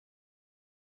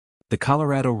The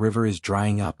Colorado River is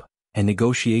drying up, and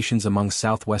negotiations among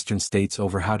Southwestern states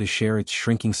over how to share its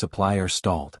shrinking supply are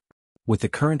stalled. With the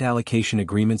current allocation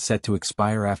agreement set to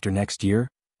expire after next year,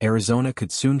 Arizona could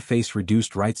soon face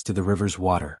reduced rights to the river's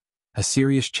water, a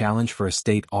serious challenge for a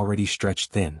state already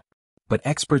stretched thin. But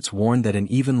experts warn that an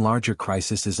even larger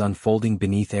crisis is unfolding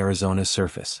beneath Arizona's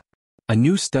surface. A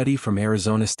new study from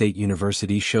Arizona State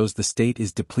University shows the state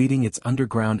is depleting its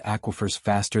underground aquifers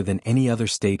faster than any other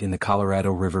state in the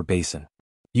Colorado River Basin.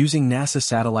 Using NASA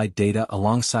satellite data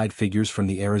alongside figures from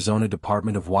the Arizona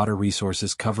Department of Water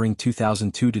Resources covering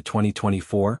 2002 to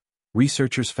 2024,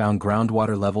 researchers found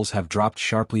groundwater levels have dropped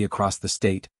sharply across the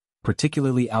state,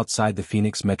 particularly outside the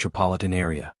Phoenix metropolitan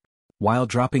area. While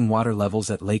dropping water levels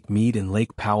at Lake Mead and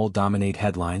Lake Powell dominate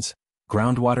headlines,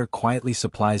 groundwater quietly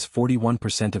supplies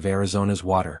 41% of Arizona's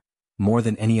water, more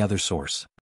than any other source.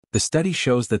 The study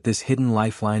shows that this hidden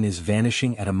lifeline is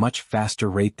vanishing at a much faster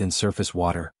rate than surface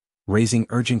water, raising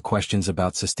urgent questions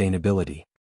about sustainability.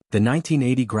 The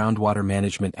 1980 Groundwater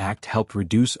Management Act helped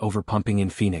reduce overpumping in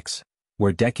Phoenix,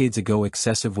 where decades ago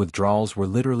excessive withdrawals were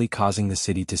literally causing the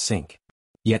city to sink.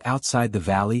 Yet outside the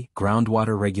valley,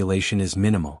 groundwater regulation is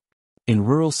minimal. In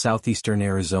rural southeastern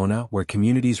Arizona, where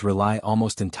communities rely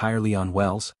almost entirely on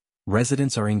wells,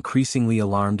 residents are increasingly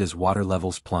alarmed as water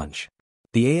levels plunge.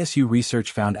 The ASU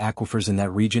research found aquifers in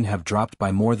that region have dropped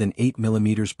by more than 8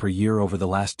 millimeters per year over the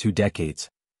last 2 decades,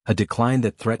 a decline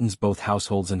that threatens both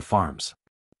households and farms.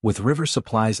 With river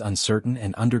supplies uncertain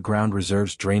and underground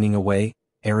reserves draining away,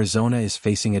 Arizona is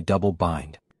facing a double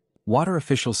bind. Water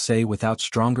officials say without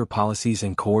stronger policies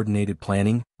and coordinated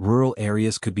planning, rural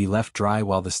areas could be left dry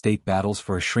while the state battles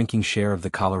for a shrinking share of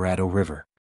the Colorado River.